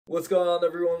What's going on,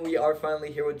 everyone? We are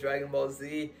finally here with Dragon Ball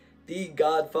Z, the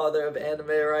godfather of anime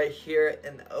right here,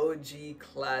 an OG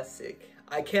classic.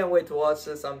 I can't wait to watch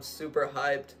this. I'm super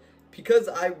hyped because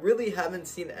I really haven't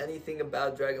seen anything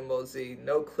about Dragon Ball Z.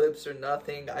 No clips or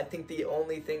nothing. I think the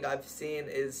only thing I've seen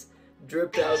is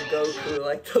dripped out Goku,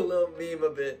 like the little meme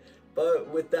of it. But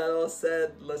with that all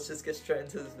said, let's just get straight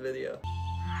into this video.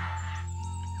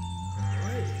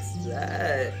 What is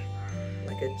that?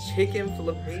 Like a chicken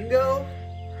flamingo?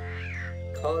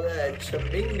 Call that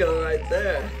chamingo right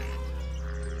there.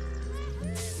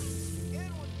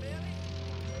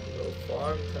 Little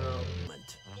farm town.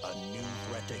 A new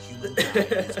threat to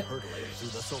humankind is hurtling through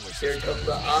the solar system. Here comes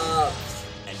the ops.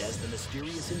 And as the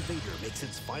mysterious invader makes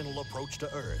its final approach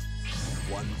to Earth,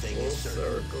 one thing Full is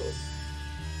certain. circle.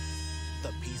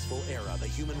 The peaceful era the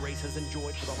human race has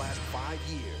enjoyed for the last 5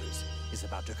 years is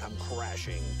about to come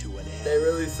crashing to an end. They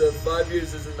really said 5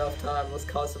 years is enough time. Let's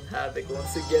cause some havoc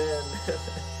once again.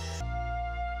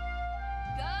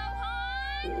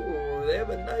 Ooh, they have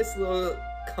a nice little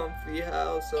comfy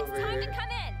house over here. It's time to come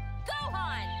in.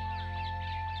 Gohan!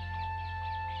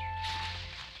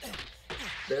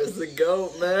 There's the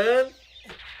goat, man.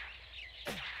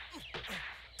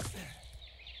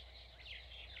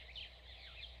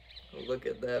 Oh, look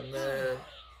at that, man.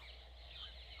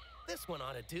 This one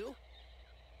ought to do.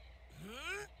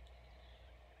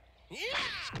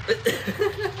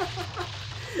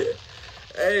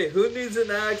 Hey, who needs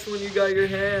an axe when you got your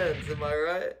hands? Am I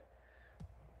right?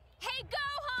 Hey,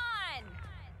 Gohan!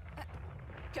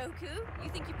 Goku, you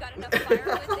think you've got enough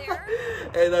firewood there?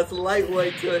 Hey, that's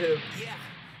lightweight to him. Yeah,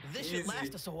 this should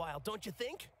last us a while, don't you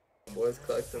think? Boys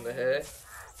collecting the hay.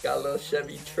 Got a little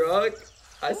Chevy truck.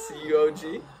 I see you,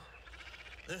 OG.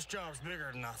 This job's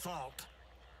bigger than I thought.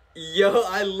 Yo,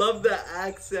 I love the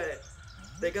accent.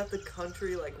 They got the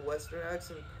country, like, Western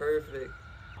accent perfect.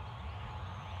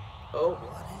 Oh.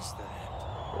 What is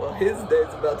that? Well, his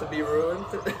day's about to be ruined.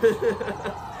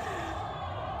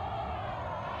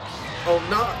 Oh,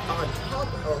 not on top.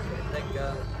 Okay, thank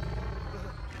God.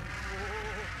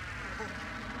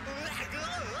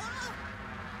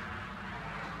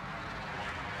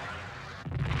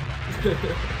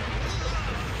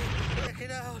 Check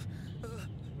it out.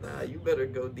 Nah, you better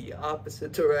go the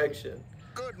opposite direction.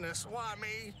 Goodness, why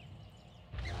me?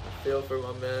 I feel for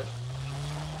my man.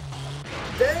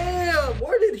 Damn!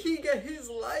 Where did he get his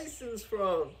license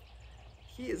from?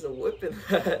 He is a whipping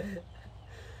that.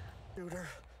 Duder.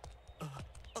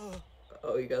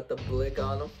 Oh, you got the blick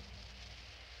on him.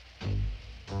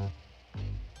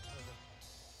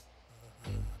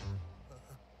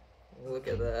 Look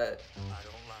at that. I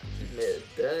don't like He this. made a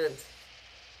dent.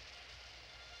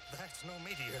 That's no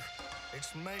meteor.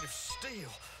 It's made of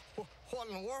steel. What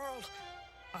in the world?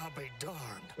 I'll be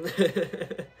darned.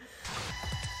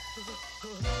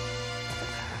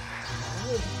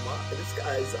 Oh my, this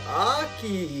guy's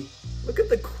Aki. Look at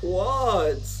the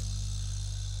quads.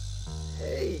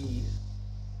 Hey.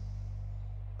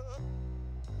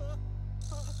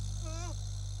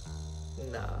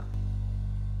 Nah.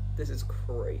 This is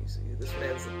crazy. This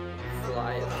man's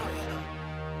flying.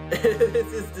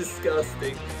 This is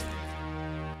disgusting.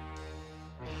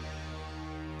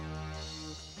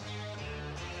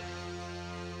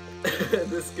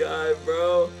 This guy,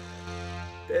 bro.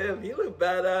 Damn, he look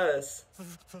badass.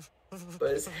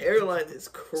 But his hairline is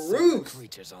crude.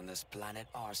 Creatures on this planet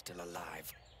are still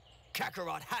alive.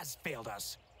 Kakarot has failed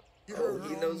us. Oh,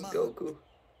 he knows Goku.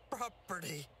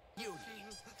 Property.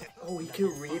 Oh, he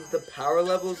can read the power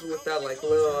levels with that, like,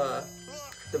 little,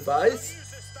 device?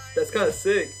 That's kind of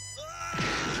sick.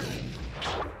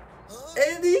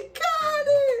 And he got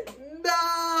it!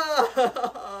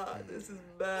 Nah! This is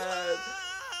bad.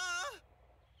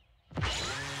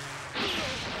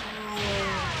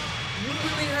 You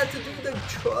really had to do the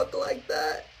truck like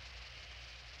that?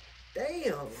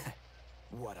 Damn.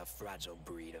 What a fragile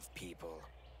breed of people.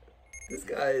 This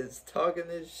guy is talking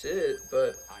his shit,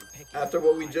 but I'm picking after up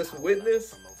what we my just power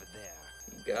witnessed, from over there.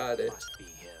 he got it. Must be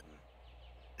him.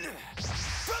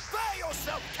 Prepare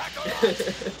yourself,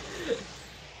 Kakarot!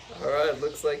 Alright,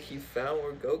 looks like he found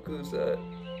where Goku's at.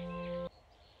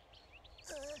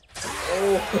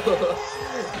 Oh!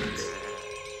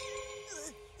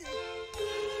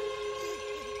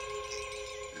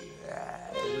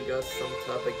 Oh, we got some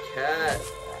type of cat.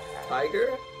 Tiger?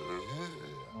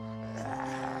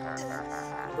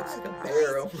 Looks like a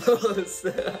bear almost.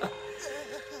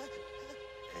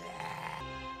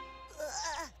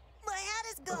 My hat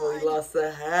is gone. Oh, he lost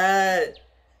the hat.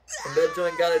 And that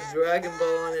joint got a Dragon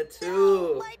Ball on it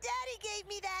too. My daddy gave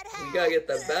me that hat. We gotta get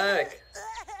that back.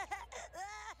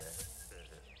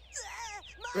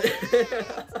 My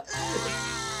hat.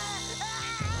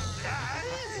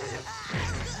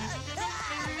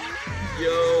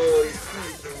 Yo, he's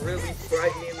really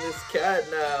frightening this cat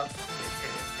now.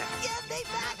 Give me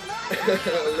back my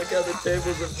Look how the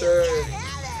tables have turned.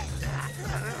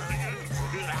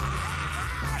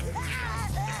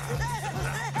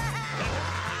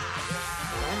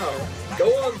 Wow,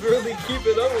 Gohan's really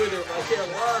keeping up with him, I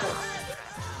can't lie.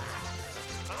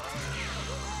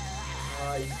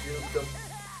 Ah, he juked him.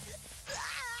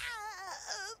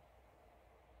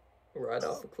 Right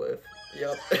off the cliff.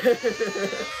 Yep.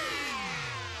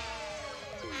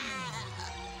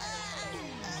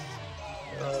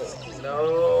 Oh,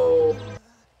 no.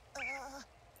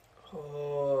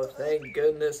 Oh, thank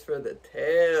goodness for the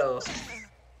tail.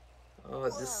 Oh,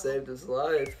 it just saved his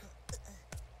life.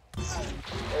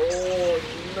 Oh,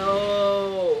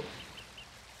 no.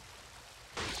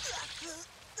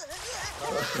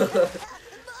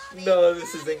 No,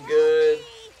 this isn't good.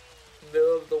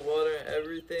 Middle of the water and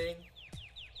everything.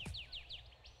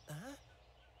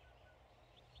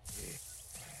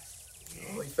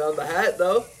 Oh, he found the hat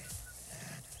though.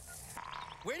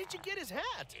 Where did you get his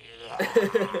hat?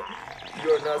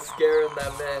 You are not scaring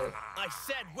that man. I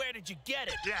said, where did you get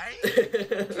it?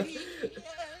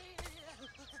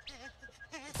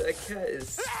 That cat is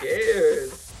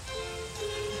scared.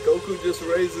 Goku just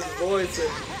raised his voice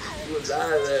and he was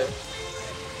out of there.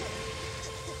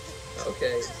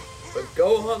 Okay, but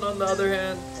Gohan on the other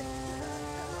hand,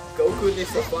 Goku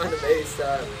needs to find him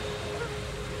ASAP.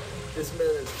 This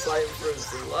man is fighting for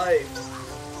his life.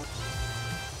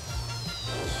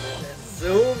 And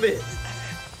zoom it.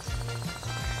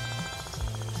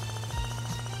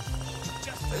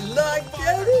 Not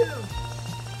get him.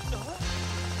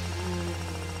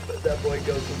 But that boy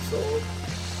Goku sold.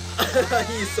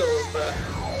 He sold back.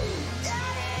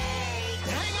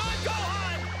 Hang on,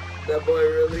 Gohan! That boy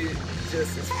really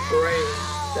just is praying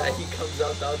that he comes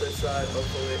out the other side,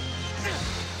 hopefully.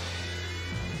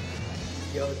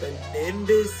 Yo, the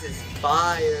Nimbus is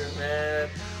fire, man.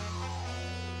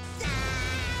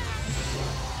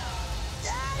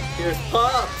 Here's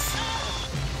Pops.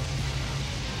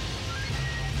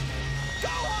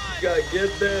 You gotta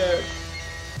get there.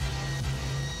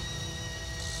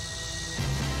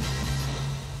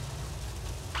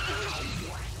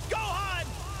 Gohan!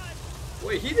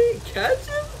 Wait, he didn't catch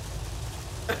him?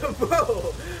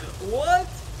 Bro, what?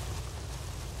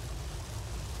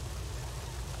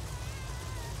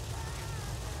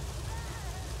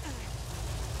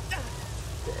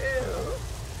 Damn.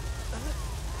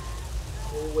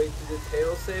 Oh, wait, did the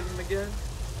tail save him again?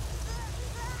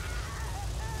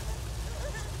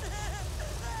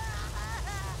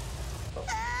 Oh.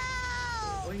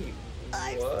 Wait,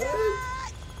 what?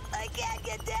 I can't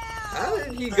get down. How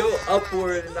did he go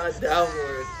upward and not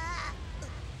downward?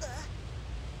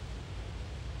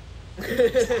 You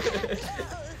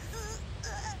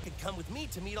could come with me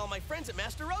to meet all my friends at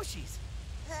Master Roshi's.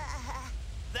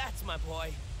 That's my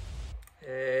boy.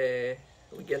 Hey,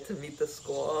 we get to meet the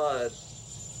squad.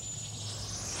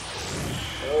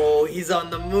 Oh, he's on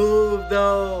the move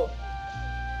though.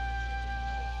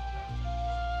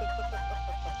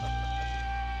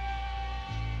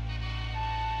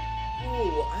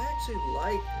 Ooh, I actually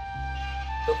like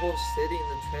the whole city and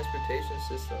the transportation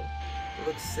system. It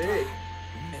looks sick.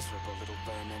 Miserable little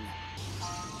vermin.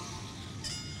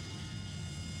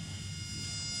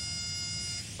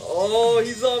 Oh,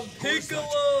 he's on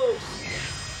Piccolo!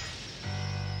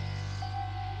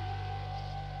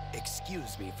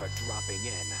 Excuse me for dropping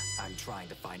in. I'm trying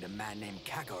to find a man named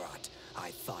Kakarot.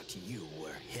 I thought you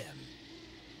were him.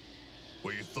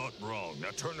 Well, you thought wrong.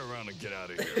 Now turn around and get out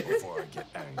of here before I get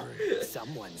angry.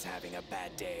 Someone's having a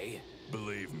bad day.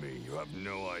 Believe me, you have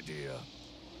no idea.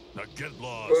 Now get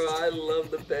lost. Bro, I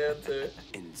love the banter.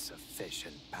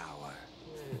 Insufficient power.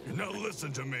 Now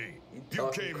listen to me. You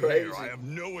talking came crazy. here. I have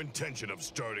no intention of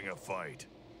starting a fight.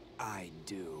 I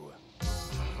do.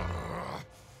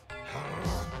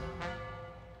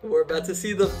 We're about to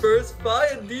see the first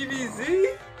fight in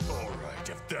DBZ? All right,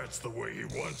 if that's the way he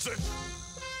wants it.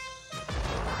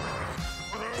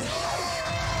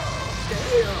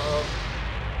 Damn.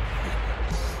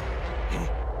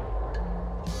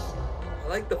 I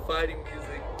like the fighting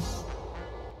music.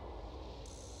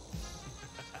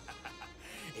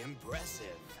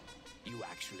 Impressive. You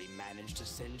actually managed to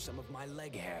singe some of my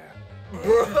leg hair.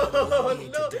 Bro,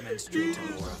 need no, to demonstrate he's a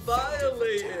more effective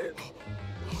violated. attack.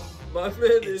 My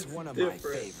man It's is one of different. my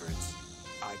favorites.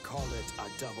 I call it a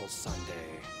double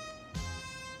sundae.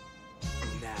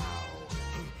 Now,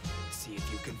 see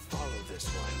if you can follow this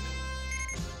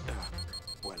one.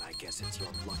 Well, I guess it's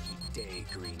your lucky day,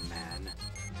 Green Man.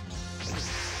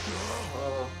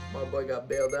 Oh, my boy got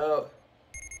bailed out.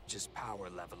 Just power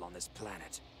level on this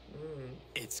planet.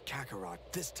 It's Kakarot.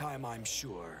 This time I'm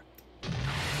sure. Are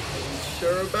you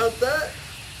sure about that?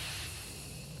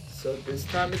 So this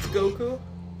time it's Goku?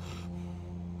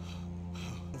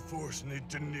 The Force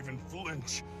didn't even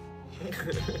flinch.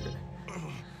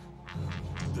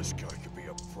 This guy could be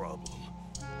a problem.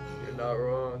 You're not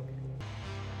wrong.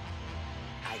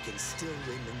 I can still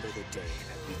remember the day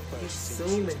that we first sent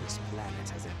you zooming. to this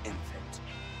planet as an infant.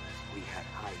 We had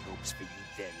high hopes for you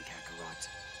then, Kakarot.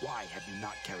 Why have you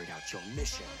not carried out your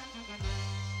mission?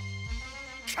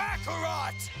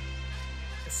 Kakarot!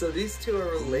 So these two are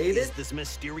Who related? is this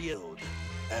mysterious?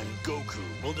 And Goku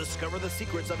will discover the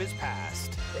secrets of his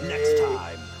past Hey. next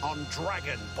time on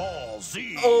Dragon Ball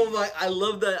Z. Oh my, I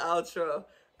love that outro.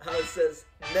 How it says,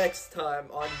 next time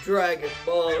on Dragon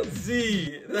Ball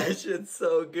Z. That shit's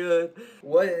so good.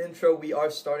 What an intro. We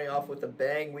are starting off with a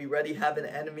bang. We already have an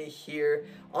enemy here.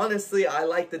 Honestly, I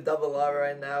like the double R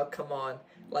right now. Come on.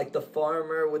 Like the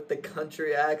farmer with the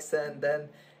country accent. Then,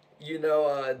 you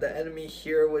know, the enemy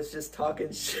here was just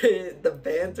talking shit. The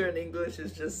banter in English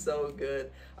is just so good.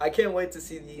 I can't wait to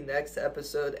see the next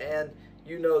episode. And,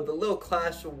 you know, the little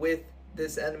clash with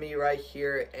this enemy right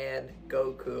here and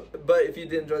Goku. But if you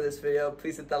did enjoy this video,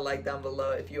 please hit that like down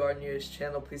below. If you are new to this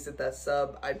channel, please hit that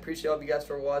sub. I appreciate all of you guys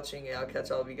for watching, and I'll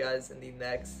catch all of you guys in the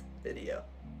next video.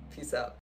 Peace out.